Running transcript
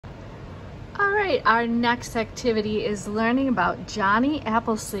All right, our next activity is learning about Johnny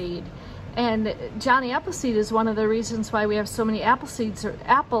Appleseed. And Johnny Appleseed is one of the reasons why we have so many apple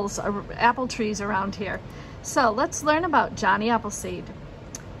trees around here. So let's learn about Johnny Appleseed.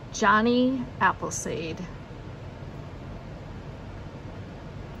 Johnny Appleseed.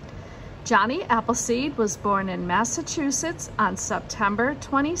 Johnny Appleseed was born in Massachusetts on September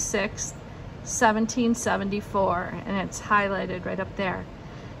 26, 1774, and it's highlighted right up there.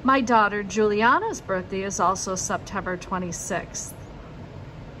 My daughter Juliana's birthday is also September 26th.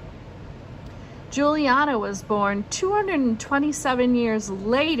 Juliana was born 227 years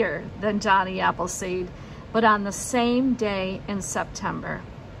later than Johnny Appleseed, but on the same day in September.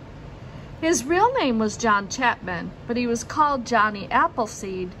 His real name was John Chapman, but he was called Johnny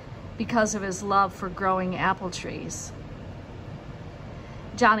Appleseed because of his love for growing apple trees.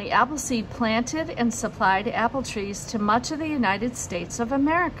 Johnny Appleseed planted and supplied apple trees to much of the United States of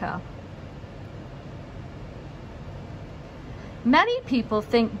America. Many people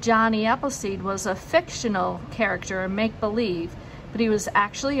think Johnny Appleseed was a fictional character or make-believe, but he was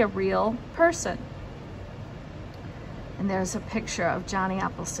actually a real person. And there's a picture of Johnny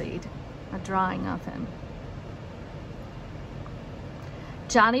Appleseed, a drawing of him.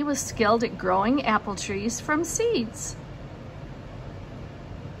 Johnny was skilled at growing apple trees from seeds.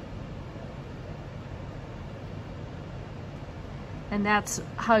 And that's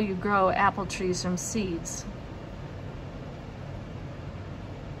how you grow apple trees from seeds.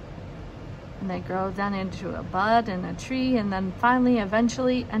 And they grow then into a bud and a tree, and then finally,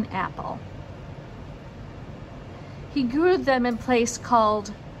 eventually, an apple. He grew them in places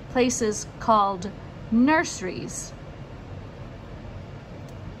called nurseries.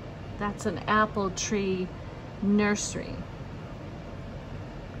 That's an apple tree nursery.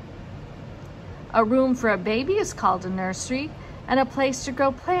 A room for a baby is called a nursery, and a place to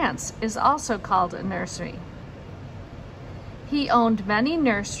grow plants is also called a nursery. He owned many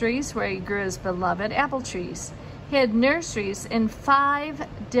nurseries where he grew his beloved apple trees. He had nurseries in 5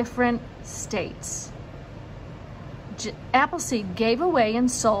 different states. Appleseed gave away and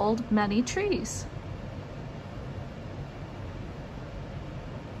sold many trees.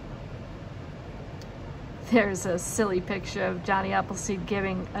 There's a silly picture of Johnny Appleseed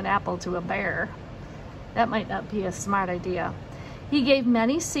giving an apple to a bear. That might not be a smart idea. He gave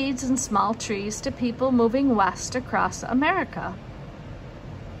many seeds and small trees to people moving west across America.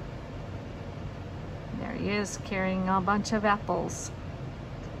 There he is, carrying a bunch of apples.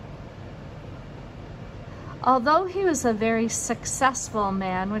 Although he was a very successful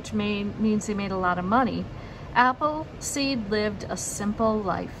man, which means he made a lot of money, Appleseed lived a simple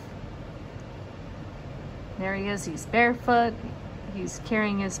life. There he is, he's barefoot, he's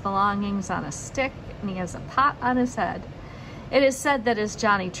carrying his belongings on a stick, and he has a pot on his head. It is said that as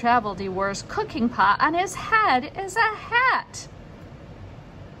Johnny traveled, he wore his cooking pot on his head as a hat.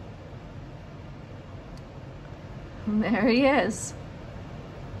 And there he is.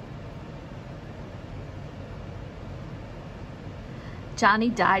 Johnny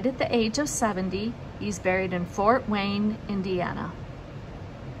died at the age of 70. He's buried in Fort Wayne, Indiana.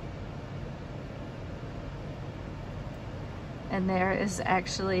 And there is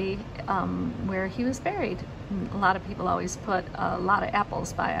actually where he was buried. A lot of people always put a lot of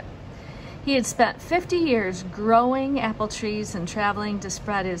apples by it. He had spent 50 years growing apple trees and traveling to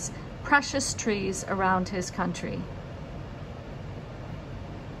spread his precious trees around his country.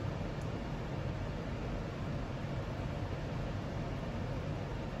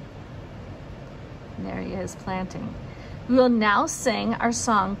 And there he is planting. We will now sing our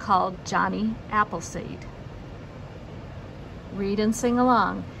song called Johnny Appleseed. Read and sing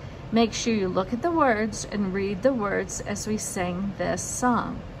along. Make sure you look at the words and read the words as we sing this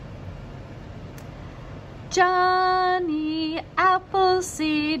song. Johnny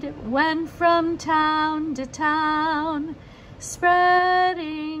Appleseed went from town to town,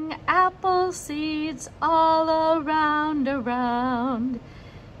 spreading apple seeds all around.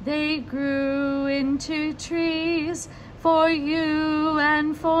 They grew into trees for you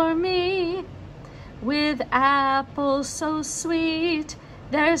and for me, with apples so sweet,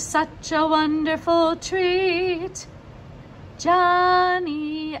 they're such a wonderful treat.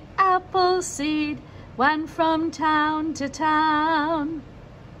 Johnny Appleseed went from town to town,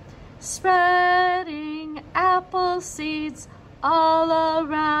 spreading apple seeds all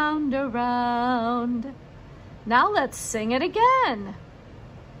around. Now let's sing it again.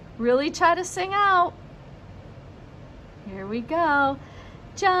 Really try to sing out. Here we go.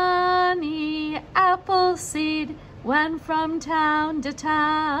 Johnny Appleseed went from town to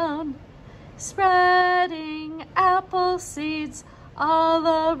town, spreading apple seeds all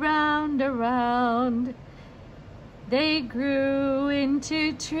around. They grew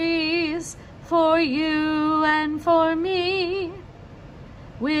into trees for you and for me,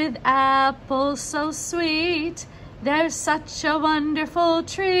 with apples so sweet, they're such a wonderful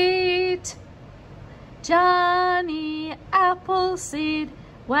treat. Johnny Appleseed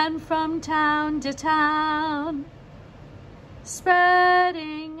went from town to town,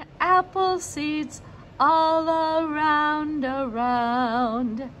 spreading apple seeds all around.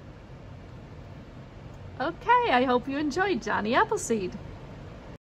 Okay, I hope you enjoyed Johnny Appleseed.